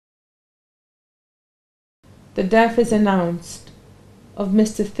The death is announced of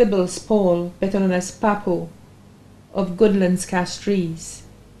Mr. Theobalds Paul, better known as Papo, of Goodlands, Castries.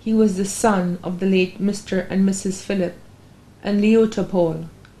 He was the son of the late Mr. and Mrs. Philip and Leota Paul,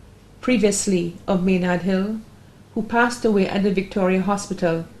 previously of Maynard Hill, who passed away at the Victoria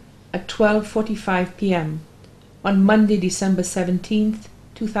Hospital at 12:45 p.m. on Monday, December 17th,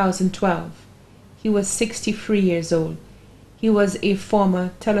 2012. He was 63 years old. He was a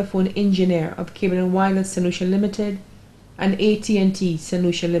former telephone engineer of Cable and Wireless Solution Limited and AT&T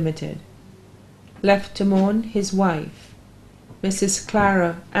Solution Limited. Left to mourn his wife, Mrs.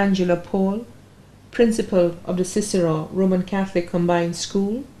 Clara Angela Paul, principal of the Cicero Roman Catholic Combined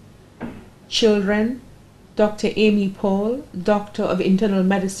School. Children, Dr. Amy Paul, Doctor of Internal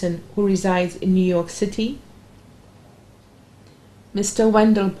Medicine, who resides in New York City. Mr.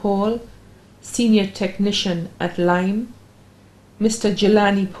 Wendell Paul, Senior Technician at Lyme. Mr.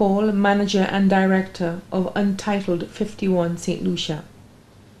 Jelani Paul, Manager and Director of Untitled 51 St. Lucia.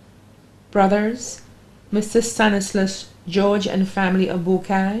 Brothers, Mr. Stanislaus George and family of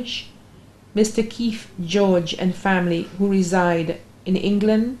Bocage. Mr. Keith George and family who reside in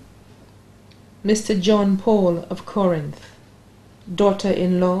England. Mr. John Paul of Corinth.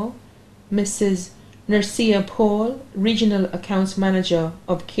 Daughter-in-law, Mrs. Nercia Paul, Regional Accounts Manager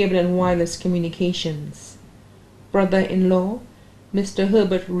of Cable and Wireless Communications. Brother-in-law, Mr.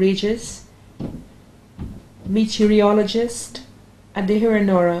 Herbert Regis, meteorologist at the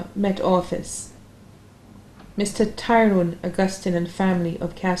Herenora Met Office. Mr. Tyrone Augustine and family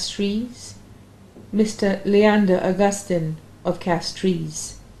of Castries. Mr. Leander Augustine of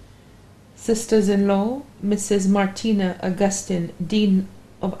Castries. Sisters-in-law, Mrs. Martina Augustine, Dean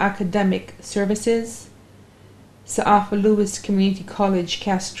of Academic Services, Sir Arthur Lewis Community College,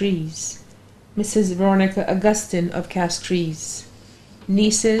 Castries. Mrs. Veronica Augustine of Castries.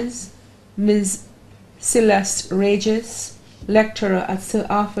 Nieces, Ms. Celeste Regis, lecturer at Sir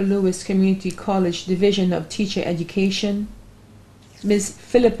Arthur Lewis Community College Division of Teacher Education. Ms.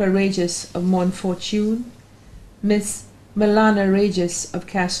 Philippa Regis of Montfortune. Miss Milana Regis of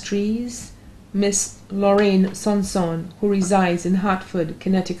Castries. Miss Lorraine Sonson, who resides in Hartford,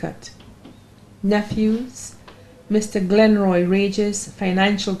 Connecticut. Nephews, Mr. Glenroy Regis,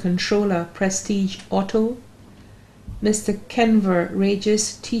 Financial Controller, Prestige Auto. Mr. Kenver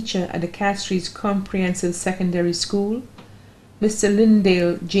Regis, teacher at the Castries Comprehensive Secondary School. Mr.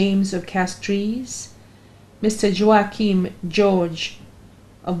 Lindale James of Castries. Mr. Joachim George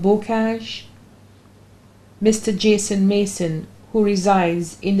of Bocage. Mr. Jason Mason, who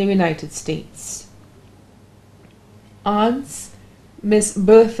resides in the United States. Aunts, Miss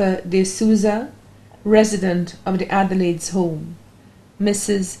Bertha de Souza, resident of the Adelaide's home.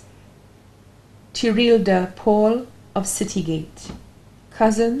 Mrs. Tirilda Paul of Citygate.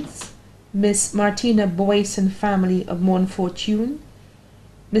 Cousins, Miss Martina Boyce and family of Montfortune.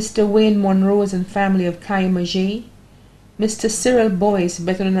 Mr. Wayne Monrose and family of Kaimajay. Mr. Cyril Boyce,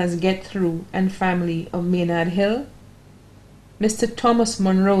 better known as Get Through, and family of Maynard Hill. Mr. Thomas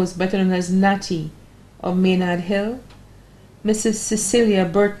Monrose, better known as Natty, of Maynard Hill. Mrs. Cecilia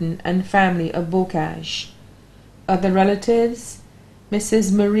Burton and family of Bocage. Other relatives,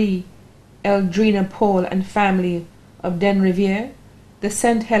 Mrs. Marie Eldrina Paul and family of Den Riviere, the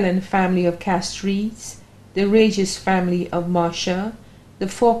St. Helen family of Castries, the Regis family of Marcia, the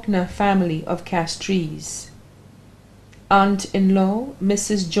Faulkner family of Castries. Aunt-in-law,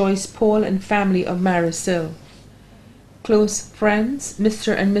 Mrs. Joyce Paul and family of Marisil. Close friends,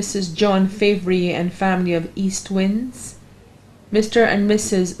 Mr. and Mrs. John Favrier and family of East Winds. Mr. and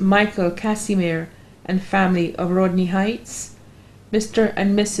Mrs. Michael Casimir and family of Rodney Heights. Mr.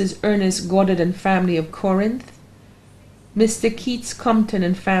 and Mrs. Ernest Goddard and family of Corinth. Mr. Keats Compton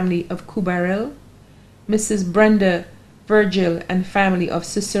and family of Cubaril. Mrs. Brenda Virgil and family of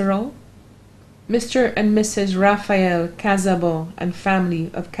Cicero. Mr. and Mrs. Raphael Casabo and family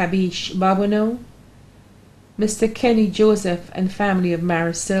of Cabiche Babono. Mr. Kenny Joseph and family of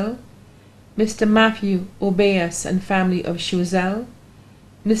Marisil. Mr. Matthew Obeas and family of Chouzelle.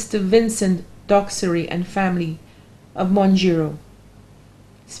 Mr. Vincent Doxery and family of Monjiro.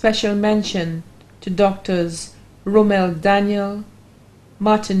 Special mention to Doctors Romel Daniel,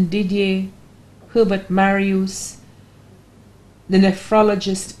 Martin Didier, Herbert Marius, the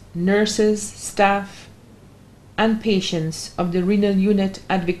nephrologist, nurses, staff, and patients of the renal unit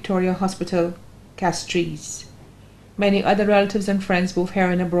at Victoria Hospital, Castries. Many other relatives and friends both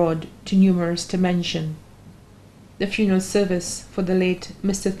here and abroad, too numerous to mention. The funeral service for the late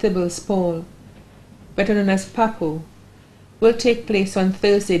Mr. Theobalds Paul, better known as Papo, will take place on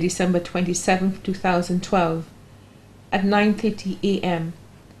Thursday, December 27, 2012, at 9:30 a.m.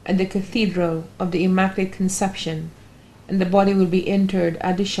 at the Cathedral of the Immaculate Conception, and the body will be interred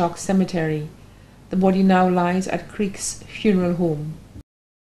at the Shock Cemetery. The body now lies at Creek's funeral home.